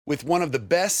With one of the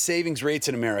best savings rates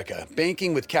in America,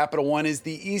 banking with Capital One is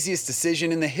the easiest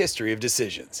decision in the history of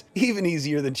decisions. Even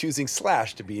easier than choosing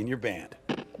Slash to be in your band.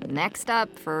 Next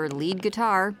up for lead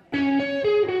guitar.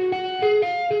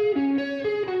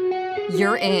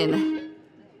 You're in.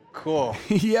 Cool.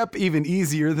 Yep, even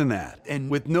easier than that. And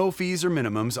with no fees or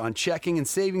minimums on checking and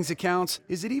savings accounts,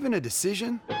 is it even a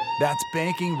decision? That's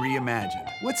banking reimagined.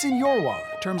 What's in your wallet?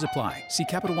 Terms apply. See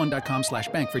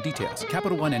CapitalOne.com/bank for details.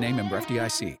 Capital One N.A. member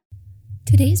FDIC.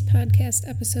 Today's podcast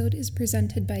episode is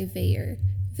presented by Veyer.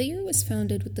 Veyer was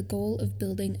founded with the goal of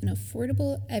building an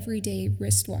affordable, everyday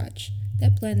wristwatch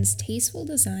that blends tasteful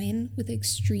design with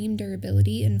extreme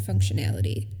durability and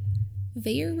functionality.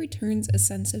 Veyer returns a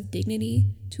sense of dignity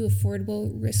to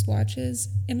affordable wristwatches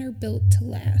and are built to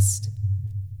last.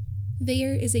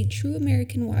 Veyer is a true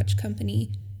American watch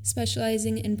company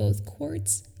specializing in both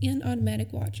quartz and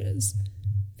automatic watches.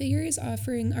 Veyer is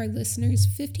offering our listeners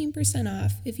 15%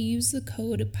 off if you use the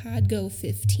code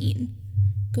PODGO15.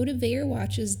 Go to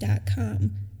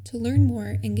VeyerWatches.com to learn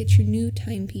more and get your new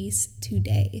timepiece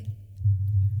today.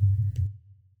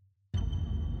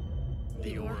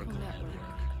 The Oracle Network.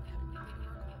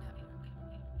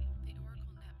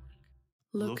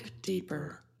 Look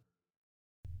deeper.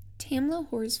 Tamla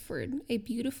Horsford, a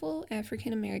beautiful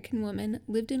African-American woman,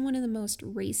 lived in one of the most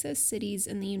racist cities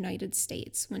in the United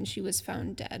States when she was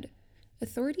found dead.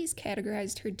 Authorities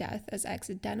categorized her death as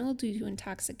accidental due to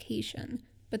intoxication,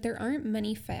 but there aren't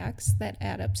many facts that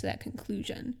add up to that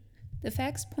conclusion. The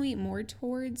facts point more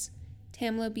towards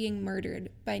Tamla being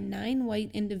murdered by 9 white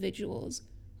individuals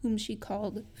whom she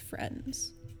called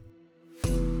friends.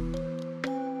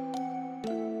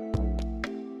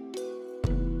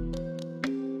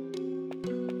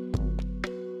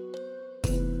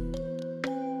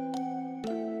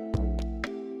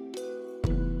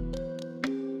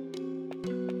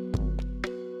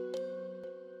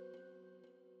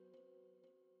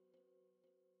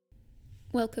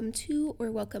 Welcome to, or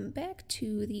welcome back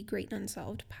to, the Great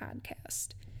Unsolved podcast.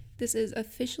 This is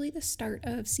officially the start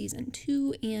of Season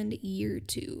 2 and Year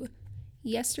 2.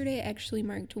 Yesterday actually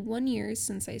marked 1 year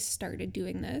since I started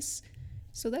doing this,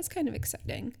 so that's kind of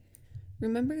exciting.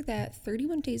 Remember that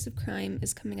 31 Days of Crime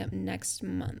is coming up next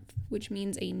month, which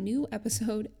means a new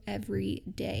episode every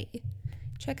day.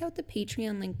 Check out the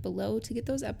Patreon link below to get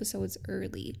those episodes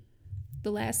early.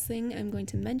 The last thing I'm going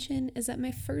to mention is that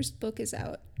my first book is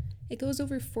out. It goes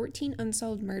over 14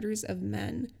 unsolved murders of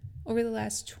men over the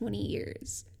last 20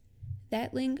 years.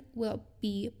 That link will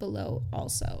be below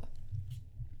also.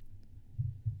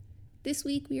 This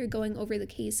week we are going over the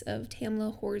case of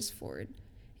Tamla Horsford,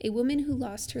 a woman who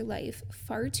lost her life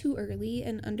far too early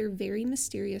and under very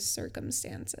mysterious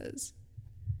circumstances.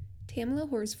 Tamla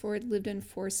Horsford lived in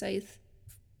Forsyth,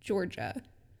 Georgia,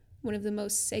 one of the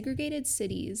most segregated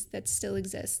cities that still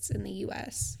exists in the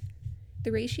U.S.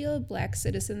 The ratio of black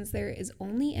citizens there is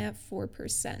only at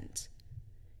 4%.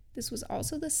 This was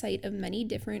also the site of many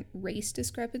different race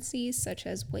discrepancies, such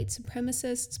as white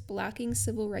supremacists blocking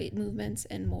civil rights movements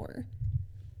and more.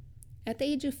 At the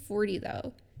age of 40,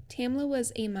 though, Tamla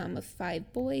was a mom of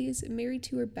 5 boys, married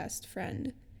to her best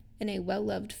friend, and a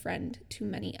well-loved friend to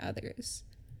many others.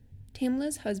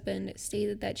 Tamla's husband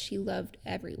stated that she loved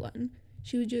everyone.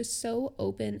 She was just so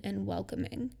open and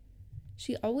welcoming.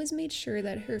 She always made sure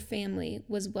that her family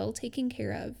was well taken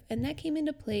care of, and that came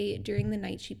into play during the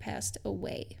night she passed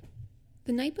away.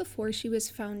 The night before she was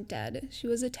found dead, she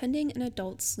was attending an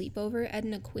adult sleepover at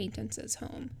an acquaintance's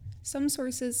home. Some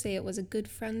sources say it was a good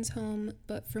friend's home,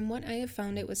 but from what I have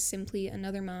found, it was simply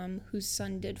another mom whose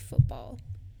son did football.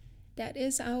 That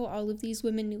is how all of these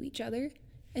women knew each other,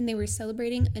 and they were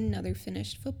celebrating another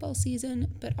finished football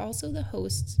season, but also the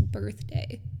host's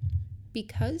birthday.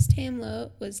 Because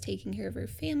Tamla was taking care of her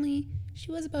family,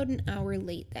 she was about an hour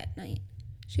late that night.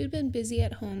 She had been busy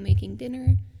at home making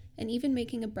dinner and even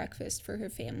making a breakfast for her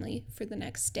family for the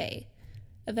next day.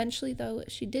 Eventually, though,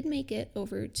 she did make it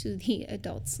over to the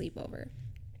adult sleepover.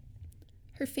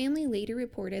 Her family later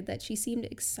reported that she seemed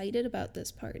excited about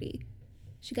this party.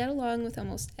 She got along with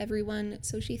almost everyone,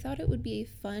 so she thought it would be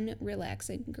a fun,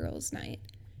 relaxing girls' night.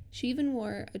 She even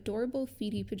wore adorable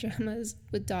feety pajamas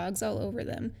with dogs all over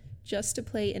them, just to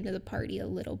play into the party a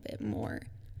little bit more.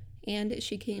 And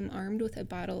she came armed with a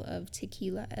bottle of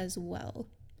tequila as well.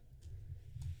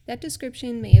 That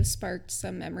description may have sparked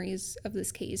some memories of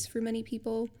this case for many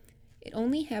people. It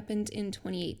only happened in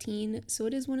 2018, so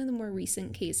it is one of the more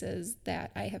recent cases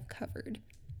that I have covered.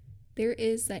 There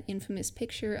is that infamous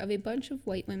picture of a bunch of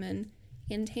white women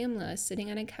and Tamla sitting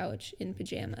on a couch in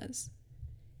pajamas.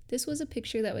 This was a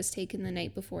picture that was taken the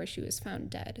night before she was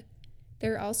found dead.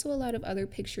 There are also a lot of other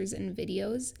pictures and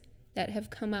videos, that have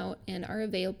come out and are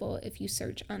available if you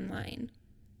search online.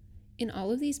 In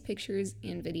all of these pictures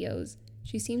and videos,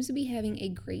 she seems to be having a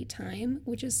great time,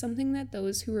 which is something that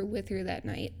those who were with her that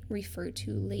night refer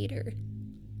to later.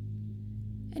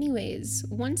 Anyways,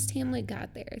 once Tamla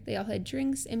got there, they all had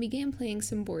drinks and began playing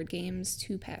some board games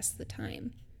to pass the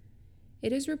time.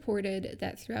 It is reported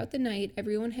that throughout the night,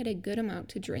 everyone had a good amount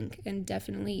to drink, and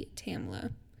definitely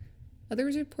Tamla.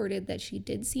 Others reported that she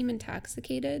did seem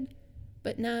intoxicated,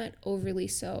 but not overly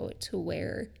so to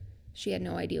where she had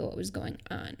no idea what was going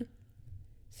on.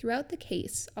 Throughout the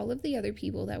case, all of the other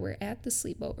people that were at the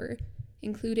sleepover,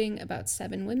 including about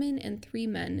 7 women and 3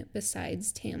 men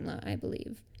besides Tamla, I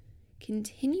believe,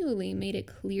 continually made it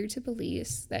clear to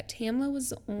police that Tamla was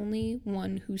the only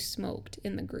one who smoked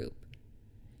in the group.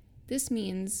 This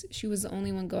means she was the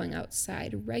only one going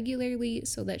outside regularly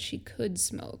so that she could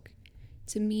smoke.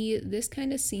 To me, this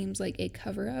kind of seems like a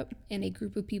cover-up and a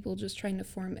group of people just trying to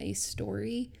form a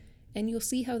story, and you'll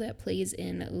see how that plays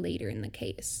in later in the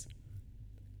case.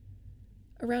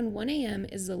 Around 1 a.m.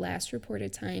 is the last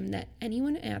reported time that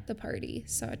anyone at the party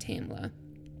saw Tamla.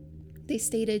 They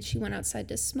stated she went outside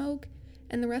to smoke,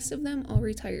 and the rest of them all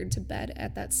retired to bed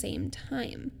at that same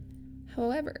time.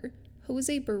 However,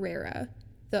 Jose Barrera,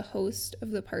 the host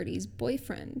of the party's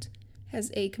boyfriend, has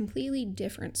a completely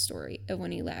different story of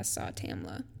when he last saw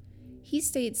Tamla. He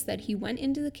states that he went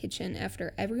into the kitchen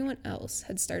after everyone else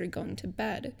had started going to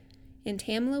bed, and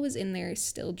Tamla was in there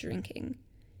still drinking.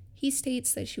 He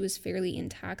states that she was fairly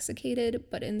intoxicated,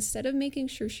 but instead of making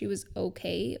sure she was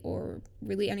okay or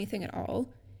really anything at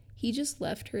all, he just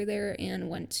left her there and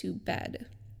went to bed.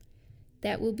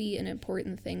 That will be an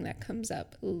important thing that comes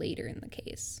up later in the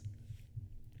case.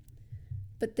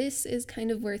 But this is kind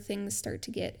of where things start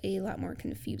to get a lot more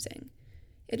confusing.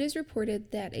 It is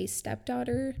reported that a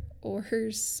stepdaughter or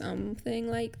something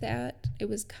like that, it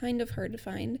was kind of hard to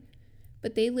find,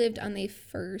 but they lived on the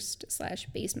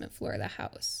first/basement floor of the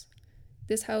house.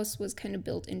 This house was kind of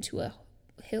built into a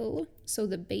hill, so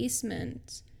the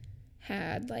basement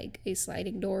had like a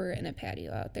sliding door and a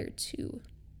patio out there too.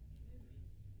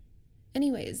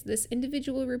 Anyways, this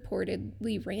individual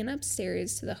reportedly ran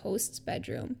upstairs to the host's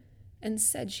bedroom and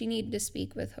said she needed to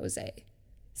speak with Jose.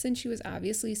 Since she was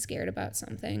obviously scared about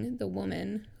something, the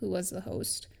woman, who was the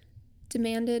host,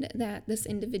 demanded that this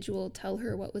individual tell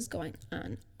her what was going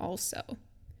on also.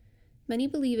 Many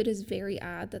believe it is very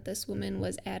odd that this woman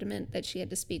was adamant that she had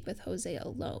to speak with Jose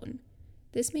alone.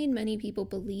 This made many people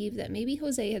believe that maybe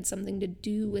Jose had something to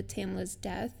do with Tamla's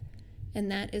death, and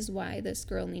that is why this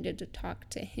girl needed to talk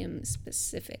to him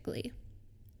specifically.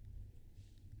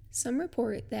 Some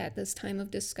report that this time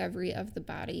of discovery of the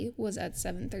body was at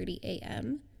 7:30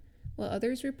 a.m., while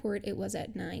others report it was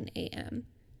at 9 a.m.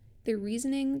 Their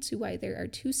reasoning to why there are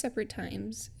 2 separate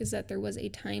times is that there was a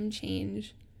time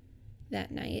change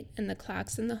that night and the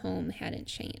clocks in the home hadn't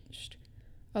changed.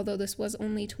 Although this was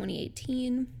only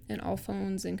 2018 and all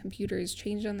phones and computers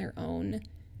changed on their own,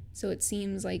 so it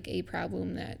seems like a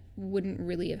problem that wouldn't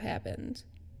really have happened.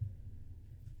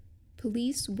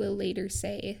 Police will later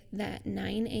say that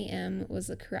 9 a.m. was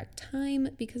the correct time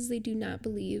because they do not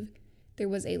believe there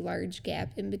was a large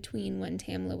gap in between when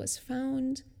Tamla was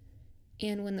found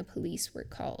and when the police were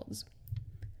called.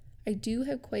 I do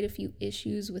have quite a few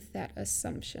issues with that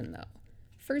assumption, though.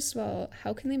 First of all,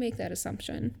 how can they make that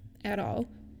assumption at all?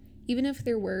 Even if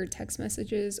there were text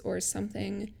messages or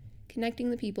something connecting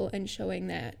the people and showing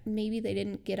that maybe they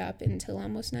didn't get up until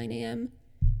almost 9 a.m.,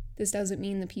 this doesn't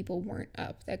mean the people weren't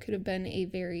up. That could have been a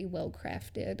very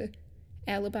well-crafted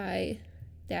alibi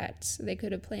that they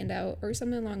could have planned out or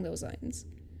something along those lines.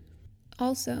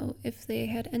 Also, if they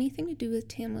had anything to do with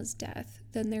Tamla's death,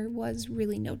 then there was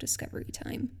really no discovery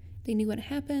time. They knew what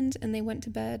happened and they went to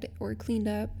bed or cleaned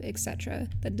up, etc.,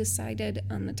 then decided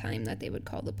on the time that they would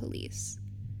call the police.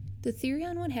 The theory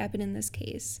on what happened in this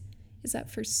case is that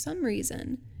for some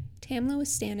reason, Tamla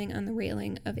was standing on the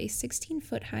railing of a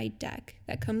 16-foot-high deck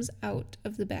that comes out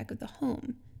of the back of the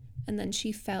home, and then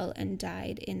she fell and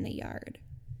died in the yard.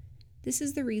 This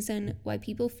is the reason why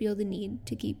people feel the need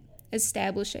to keep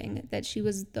establishing that she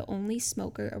was the only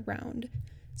smoker around,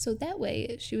 so that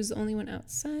way she was the only one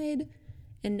outside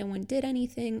and no one did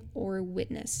anything or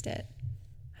witnessed it.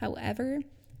 However,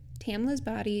 Tamla's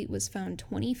body was found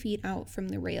 20 feet out from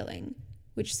the railing,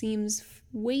 which seems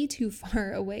way too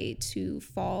far away to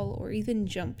fall or even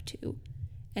jump to,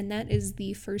 and that is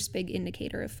the first big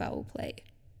indicator of foul play.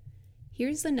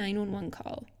 Here's the 911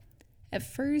 call. At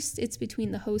first, it's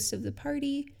between the host of the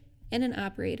party and an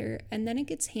operator, and then it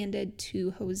gets handed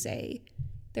to Jose.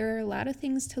 There are a lot of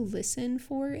things to listen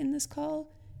for in this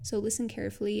call, so listen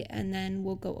carefully, and then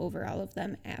we'll go over all of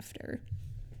them after.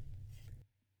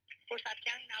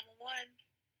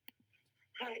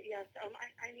 Yes,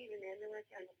 I need an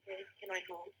ambulance and a place to my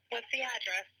home. What's the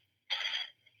address?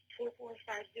 4450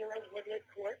 Woodlet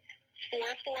Court.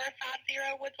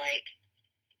 4450 Woodlake?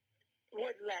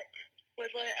 Woodlet.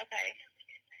 Woodlet, okay.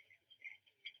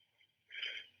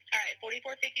 All right,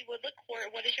 4450 Woodlet Court.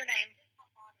 What is your name?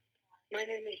 My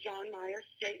name is John Myers,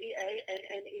 Jeanne.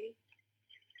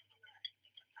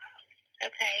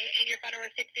 Okay, and your phone number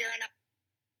is 609.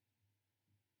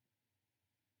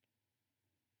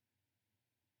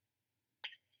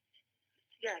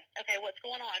 Yes. Okay, what's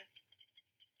going on?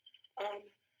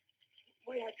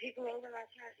 We had people over last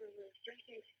night. We were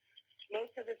drinking.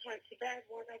 Most of us went to bed.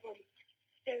 One of them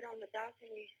stayed on the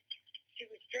balcony. She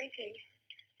was drinking,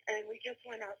 and we just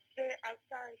went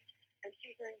outside, and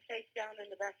she's laying face down in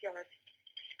the backyard.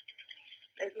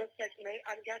 It looks like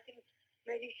I'm guessing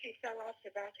maybe she fell off the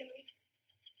balcony,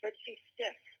 but she's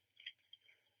stiff.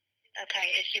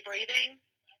 Okay, is she breathing?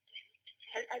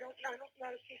 I don't know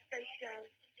if she's face down.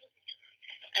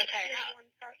 Okay, how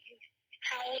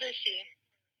old is she?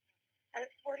 At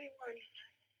 41.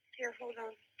 Here, hold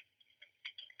on.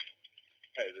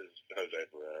 Hey, this is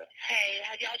Jose Barrera. Hey,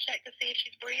 have y'all checked to see if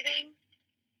she's breathing?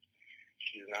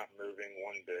 She's not moving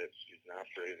one bit. She's not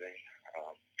breathing.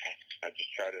 I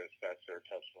just tried to assess her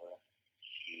Tesla.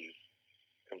 She's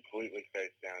completely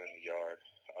face down in the yard.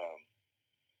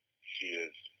 She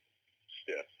is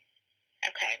stiff.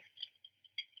 Okay.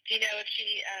 Do you know if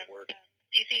she,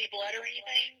 do you see any blood or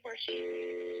anything where she...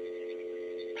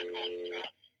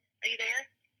 Are you there?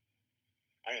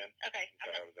 I am. Okay. I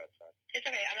was outside. It's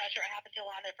okay. I'm not sure what happened to the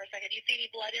line there for a second. Do you see any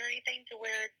blood or anything to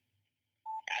where,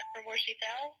 from where she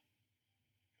fell?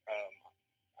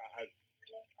 I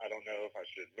don't know if I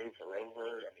should move her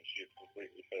over. I mean, she is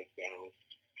completely face down.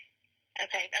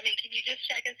 Okay. I mean, can you just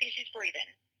check and see if she's breathing?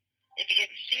 If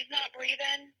she's not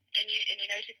breathing and you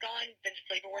know she's gone, then just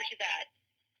leave her where she's at.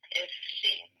 If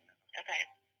she... Okay.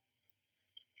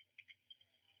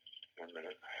 1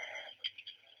 minute.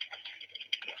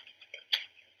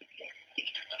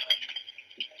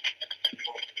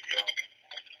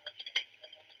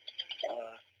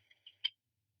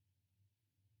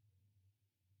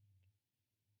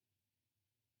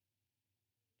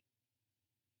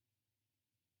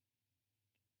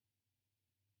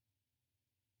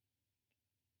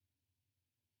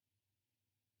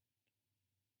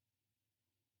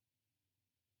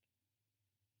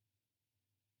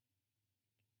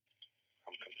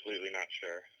 I'm completely not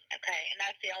sure. Okay, and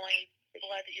that's the only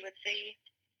blood that you would see?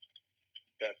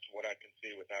 That's what I can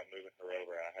see without moving her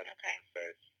over. I have Okay.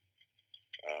 space.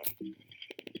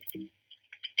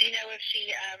 Do you know if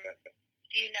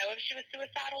she was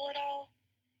suicidal at all?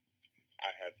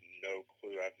 I have no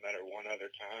clue. I've met her one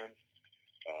other time.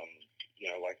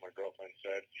 Like my girlfriend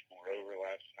said, people were over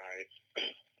last night.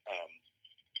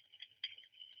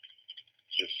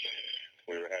 She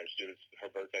was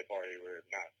her birthday party. We're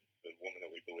not the woman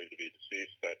that we believe to be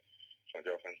deceased, but it's my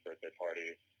girlfriend's birthday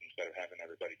party. Instead of having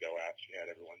everybody go out, she had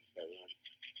everyone stay in.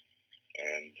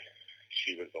 And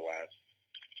she was the last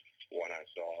one I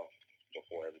saw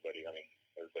before everybody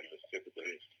was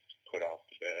typically put off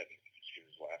to bed. She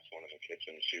was the last one in the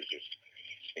kitchen. She was just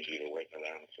either waiting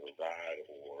around for a ride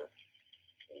or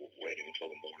waiting until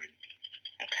the morning.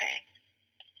 Okay.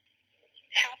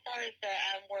 How far is the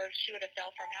where she would have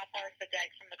fell from? How far is the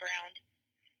deck from the ground?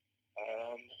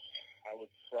 I would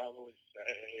probably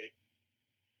say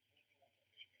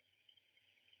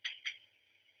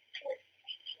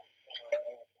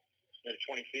maybe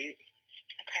 20 feet.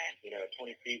 Okay.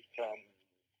 20 feet from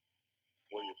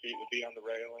where your feet would be on the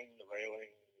railing. The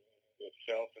railing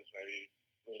itself is maybe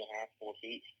 3.5, 4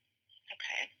 feet.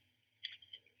 Okay.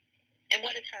 And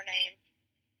what is her name?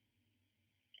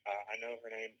 I know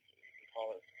her name. We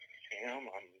call her Tam.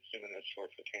 I'm assuming that's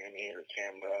short for Tammy or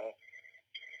Tamla.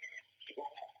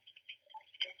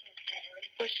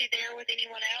 Was she there with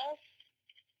anyone else?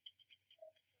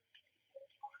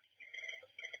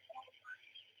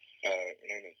 Her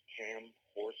name is Tam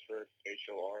Horsford,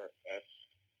 Horsford,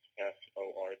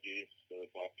 so a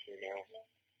black female.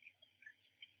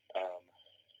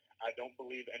 I don't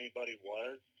believe anybody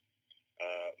was.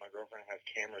 My girlfriend has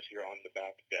cameras here on the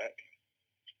back deck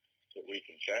that we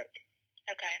can check.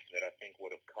 Okay. That I think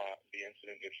would have caught the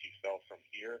incident if she fell from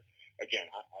here. Again,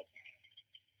 I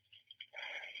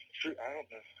don't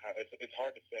know. It's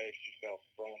hard to say if she fell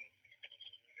from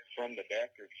the deck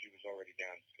or if she was already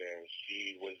downstairs.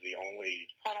 She was the only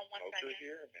smoker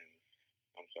here, and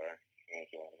I'm sorry. That's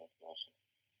a lot of awesome.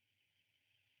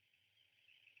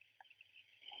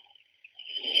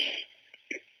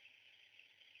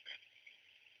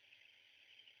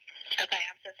 Okay,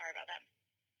 I'm so sorry about that.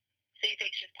 So you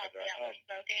think she's possibly out there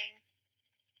smoking?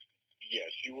 Yeah,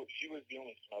 she was the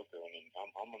only smoker, and then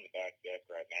I'm on the back deck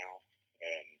right now,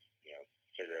 and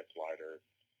cigarettes, lighter,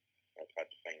 that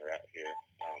type of thing are out here.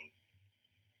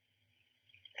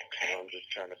 And I'm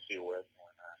just trying to see where the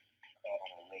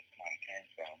list kind of came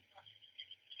from.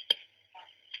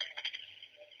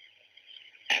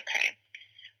 Okay.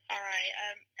 All right.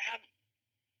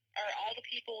 Are all the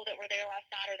people that were there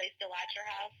last night, are they still at your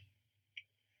house?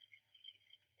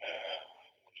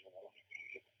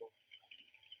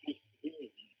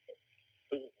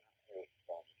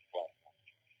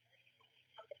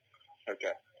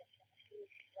 Okay.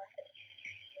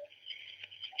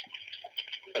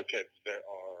 Okay, there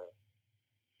are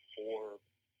 4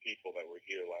 people that were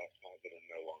here last night that are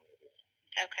no longer here.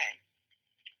 Okay.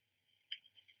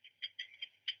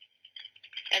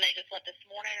 And they just left this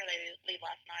morning, or they leave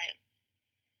last night?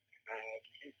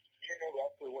 Do you know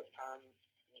roughly what time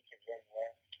each of them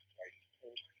left? Like,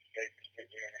 they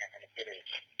completely are not going to fit in.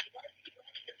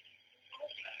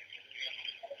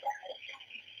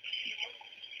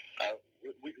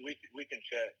 We can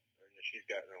check. She's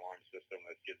got an alarm system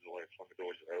that gives alerts when the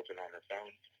doors are open on her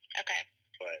phone. Okay.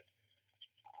 But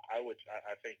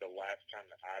I think the last time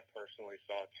that I personally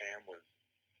saw Tam was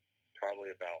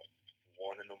probably about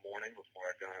 1 in the morning before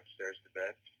I'd gone upstairs to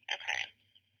bed. Okay.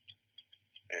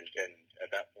 And at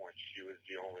that point, she was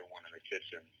the only one in the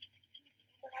kitchen.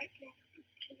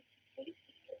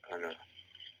 I know.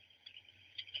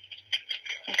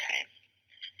 Okay.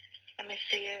 Let me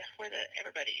see where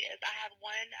everybody is. I have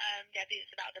one deputy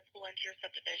that's about to pull into your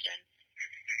subdivision.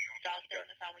 So I'll stay on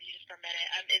the phone with you just for a minute.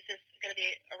 Is this going to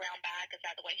be around back? Is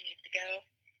that the way he needs to go?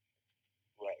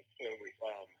 Right. So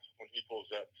when he pulls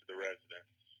up to the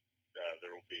residence, there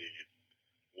will be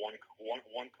one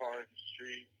car in the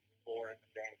street, 4 in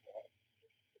the down block.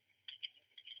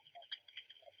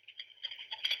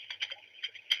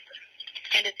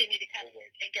 And does he need to come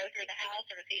and go through the house,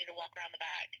 or does he need to walk around the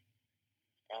back?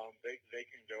 They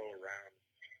can go around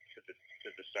to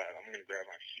the side. I'm going to grab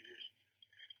my shoes,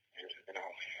 and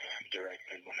I'll direct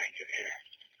them when they get here.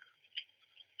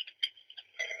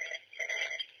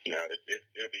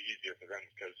 It'll be easier for them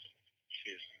because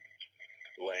she's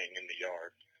laying in the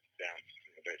yard down,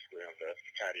 basically on the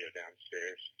patio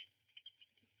downstairs.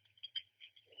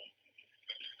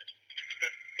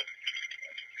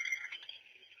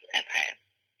 Okay.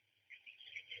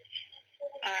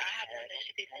 All right, I have one that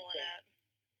should be pulling up.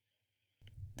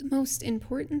 The most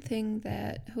important thing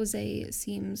that Jose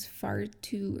seems far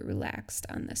too relaxed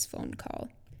on this phone call.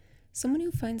 Someone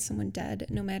who finds someone dead,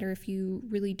 no matter if you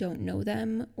really don't know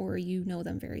them or you know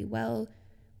them very well,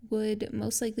 would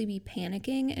most likely be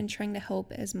panicking and trying to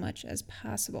help as much as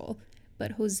possible.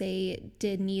 But Jose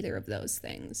did neither of those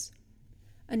things.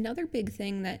 Another big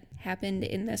thing that happened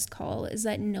in this call is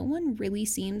that no one really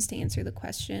seems to answer the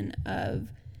question of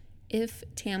if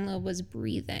Tamla was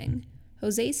breathing.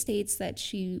 Jose states that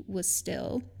she was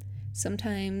still.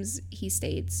 Sometimes he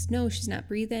states, no, she's not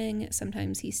breathing.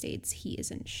 Sometimes he states he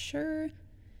isn't sure.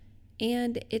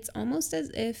 And it's almost as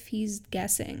if he's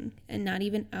guessing and not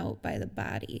even out by the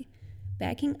body.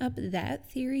 Backing up that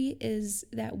theory is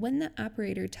that when the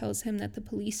operator tells him that the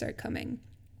police are coming,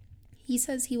 he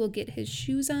says he will get his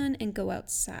shoes on and go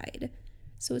outside.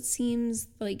 So it seems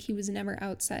like he was never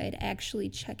outside actually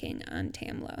checking on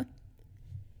Tamla.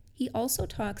 He also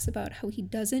talks about how he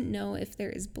doesn't know if there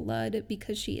is blood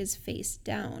because she is face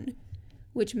down,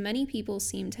 which many people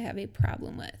seem to have a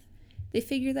problem with. They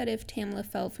figure that if Tamla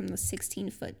fell from the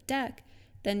 16-foot deck,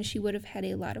 then she would have had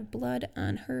a lot of blood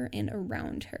on her and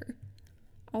around her.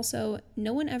 Also,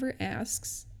 no one ever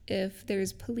asks if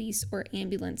there's police or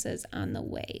ambulances on the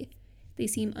way. They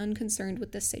seem unconcerned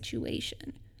with the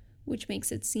situation, which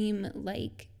makes it seem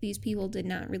like these people did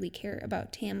not really care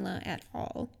about Tamla at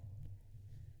all.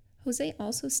 Jose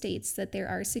also states that there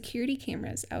are security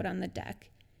cameras out on the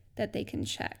deck that they can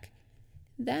check.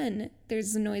 Then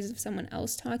there's the noise of someone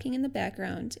else talking in the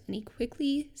background, and he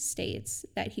quickly states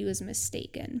that he was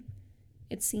mistaken.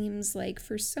 It seems like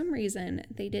for some reason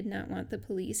they did not want the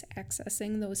police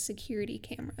accessing those security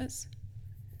cameras.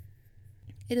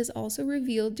 It is also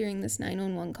revealed during this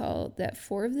 911 call that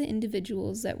 4 of the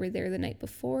individuals that were there the night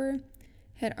before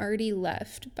had already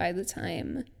left by the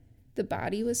time the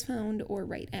body was found or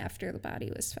right after the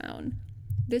body was found.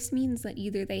 This means that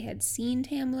either they had seen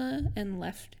Tamla and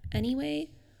left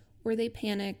anyway, or they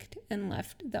panicked and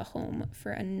left the home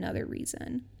for another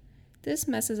reason. This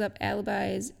messes up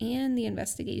alibis and the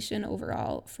investigation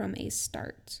overall from a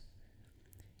start.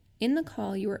 In the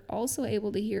call, you were also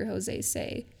able to hear Jose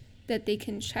say that they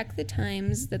can check the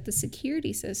times that the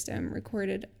security system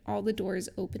recorded all the doors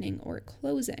opening or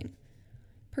closing.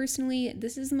 Personally,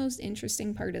 this is the most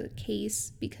interesting part of the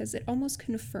case because it almost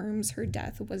confirms her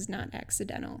death was not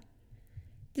accidental.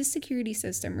 This security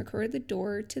system recorded the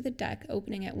door to the deck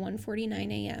opening at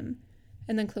 1:49 a.m.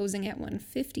 and then closing at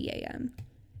 1:50 a.m.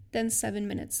 Then 7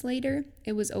 minutes later,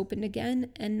 it was opened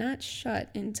again and not shut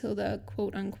until the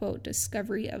quote-unquote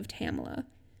discovery of Tamla.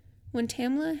 When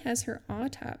Tamla has her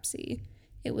autopsy,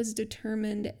 it was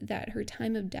determined that her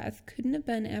time of death couldn't have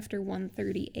been after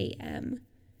 1:30 a.m.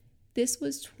 This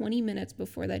was 20 minutes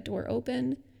before that door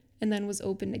opened and then was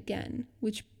opened again,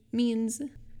 which means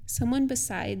someone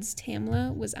besides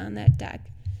Tamla was on that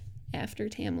deck after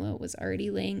Tamla was already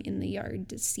laying in the yard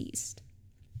deceased.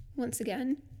 Once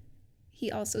again,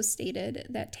 he also stated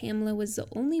that Tamla was the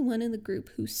only one in the group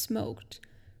who smoked,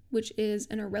 which is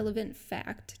an irrelevant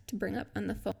fact to bring up on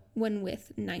the phone when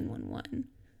with 911.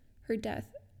 Her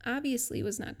death obviously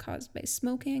was not caused by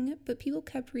smoking, but people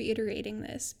kept reiterating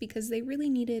this because they really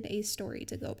needed a story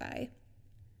to go by.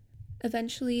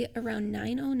 Eventually, around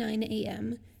 9:09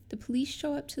 a.m., the police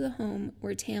show up to the home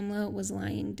where Tamla was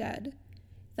lying dead.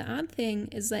 The odd thing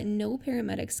is that no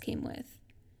paramedics came with.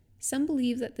 Some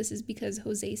believe that this is because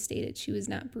Jose stated she was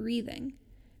not breathing,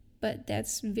 but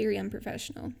that's very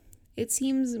unprofessional. It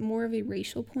seems more of a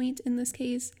racial point in this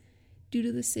case, due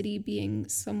to the city being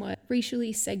somewhat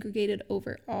racially segregated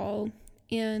overall,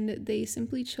 and they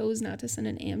simply chose not to send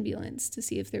an ambulance to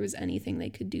see if there was anything they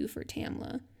could do for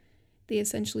Tamla. They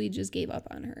essentially just gave up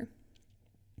on her.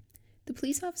 The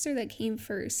police officer that came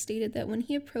first stated that when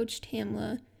he approached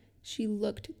Tamla, she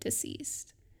looked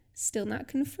deceased. Still not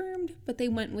confirmed, but they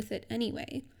went with it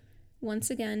anyway. Once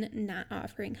again, not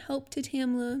offering help to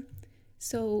Tamla,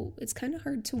 so it's kind of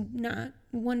hard to not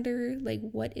wonder,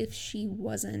 what if she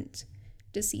wasn't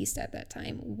deceased at that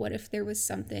time? What if there was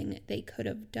something they could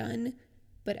have done,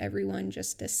 but everyone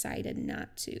just decided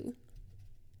not to?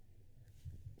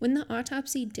 When the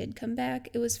autopsy did come back,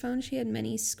 it was found she had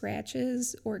many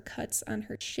scratches or cuts on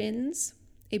her shins,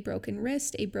 a broken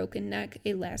wrist, a broken neck,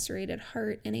 a lacerated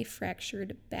heart, and a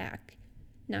fractured back,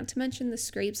 not to mention the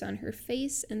scrapes on her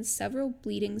face and several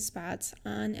bleeding spots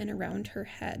on and around her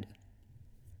head.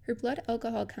 Her blood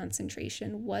alcohol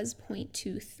concentration was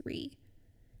 0.23.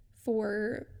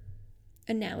 For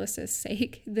analysis'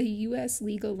 sake, the U.S.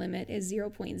 legal limit is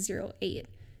 0.08,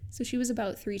 so she was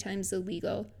about 3 times the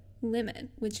legal limit,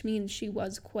 which means she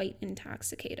was quite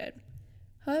intoxicated.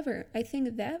 However, I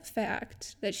think that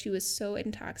fact that she was so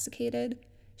intoxicated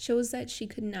shows that she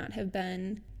could not have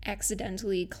been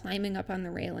accidentally climbing up on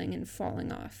the railing and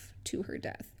falling off to her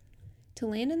death. To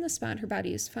land in the spot her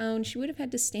body was found, she would have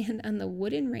had to stand on the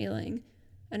wooden railing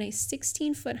on a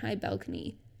 16-foot-high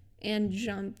balcony and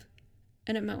jump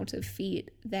an amount of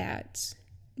feet that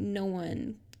no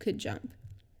one could jump.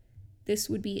 This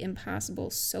would be impossible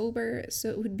sober, so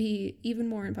it would be even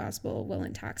more impossible while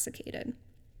intoxicated.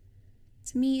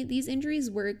 To me, these injuries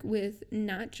work with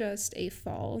not just a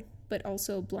fall, but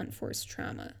also blunt force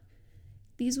trauma.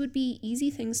 These would be easy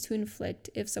things to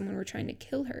inflict if someone were trying to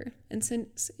kill her, and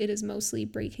since it is mostly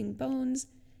breaking bones,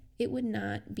 it would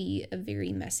not be a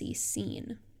very messy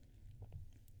scene.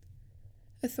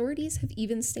 Authorities have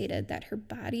even stated that her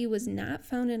body was not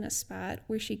found in a spot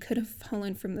where she could have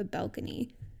fallen from the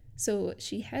balcony, so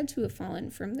she had to have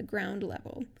fallen from the ground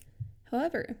level.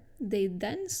 However, they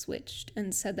then switched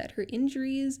and said that her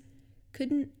injuries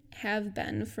couldn't have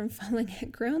been from falling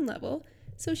at ground level,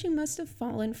 so she must have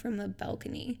fallen from the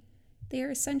balcony. They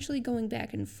are essentially going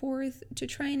back and forth to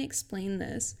try and explain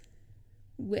this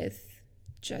with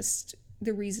just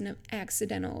the reason of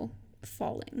accidental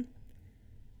falling.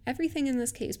 Everything in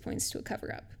this case points to a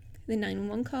cover-up. The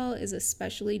 911 call is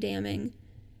especially damning.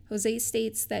 Jose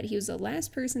states that he was the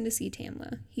last person to see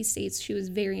Tamla. He states she was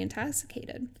very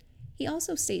intoxicated. He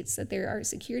also states that there are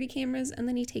security cameras, and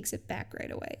then he takes it back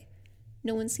right away.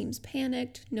 No one seems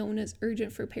panicked, no one is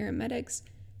urgent for paramedics,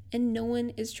 and no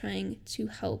one is trying to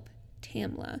help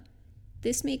Tamla.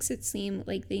 This makes it seem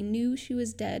like they knew she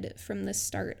was dead from the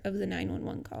start of the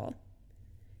 911 call.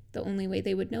 The only way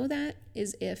they would know that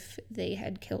is if they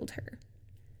had killed her.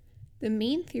 The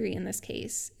main theory in this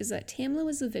case is that Tamla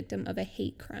was the victim of a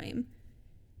hate crime.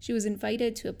 She was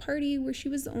invited to a party where she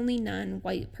was the only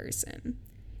non-white person.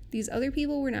 These other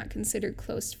people were not considered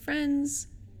close friends,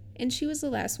 and she was the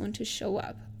last one to show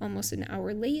up, almost an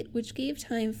hour late, which gave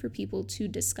time for people to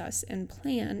discuss and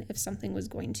plan if something was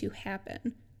going to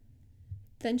happen.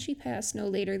 Then she passed no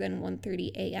later than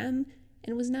 1:30 a.m.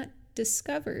 and was not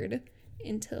discovered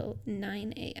until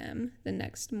 9 a.m. the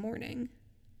next morning.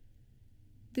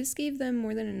 This gave them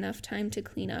more than enough time to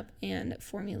clean up and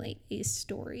formulate a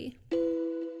story.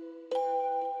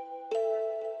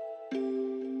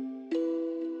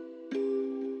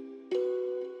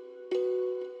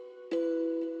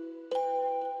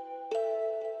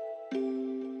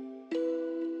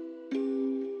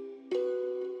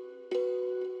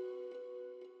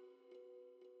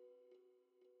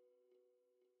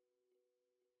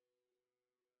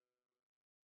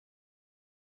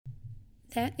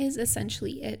 That is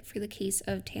essentially it for the case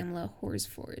of Tamla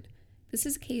Horsford. This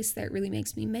is a case that really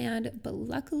makes me mad, but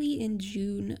luckily in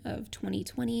June of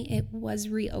 2020, it was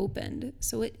reopened,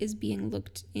 so it is being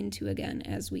looked into again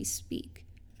as we speak.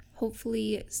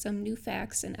 Hopefully, some new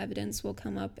facts and evidence will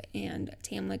come up and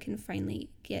Tamla can finally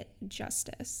get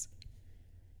justice.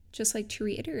 Just like to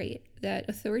reiterate that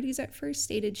authorities at first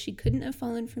stated she couldn't have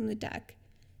fallen from the deck,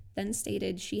 then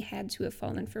stated she had to have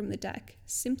fallen from the deck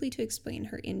simply to explain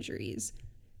her injuries.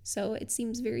 So it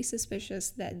seems very suspicious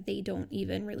that they don't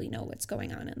even really know what's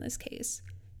going on in this case,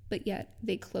 but yet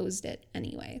they closed it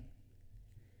anyway.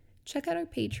 Check out our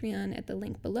Patreon at the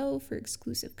link below for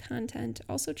exclusive content.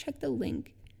 Also check the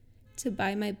link to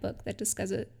buy my book that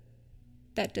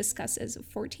discusses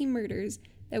 14 murders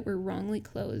that were wrongly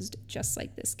closed, just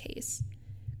like this case.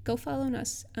 Go follow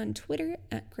us on Twitter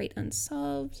at Great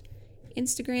Unsolved,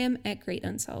 Instagram at Great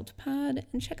Unsolved Pod,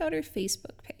 and check out our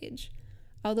Facebook page.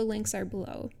 All the links are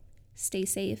below. Stay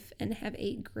safe and have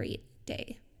a great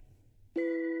day.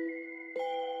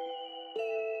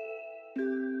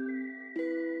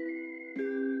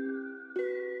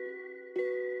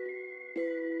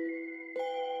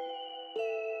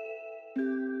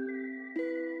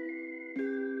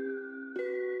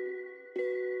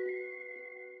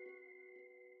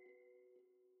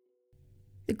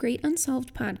 The Great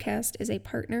Unsolved podcast is a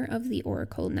partner of the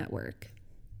Oracle Network.